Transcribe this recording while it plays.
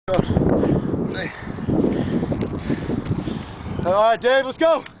All right, Dave, let's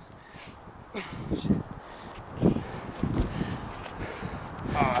go.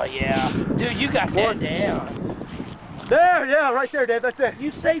 Oh, yeah. Dude, you got that down. There, yeah, right there, Dave, that's it.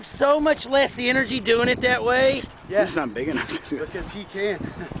 You save so much less energy doing it that way. Yeah. It's not big enough to do it. Because he can.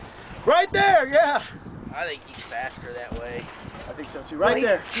 Right there, yeah. I think he's faster that way. I think so too, right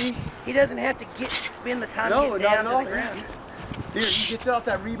there. He doesn't have to spend the time No, getting down not to the ground. Here, he gets off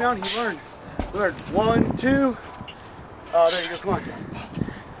that rebound, he learned. 1, 2. Oh, there you go, come on.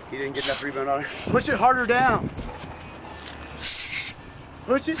 He didn't get enough rebound on it. Push it harder down.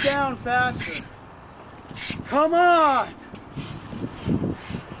 Push it down faster. Come on.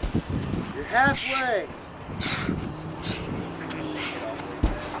 You're halfway.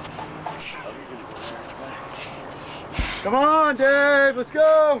 Come on, Dave, let's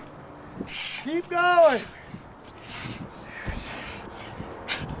go. Keep going.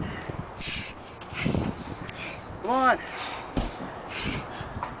 Come on.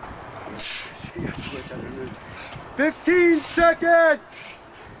 15 seconds.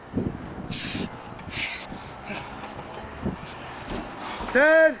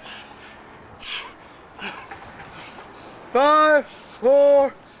 10, 5,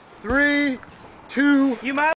 4, 3, 2. You might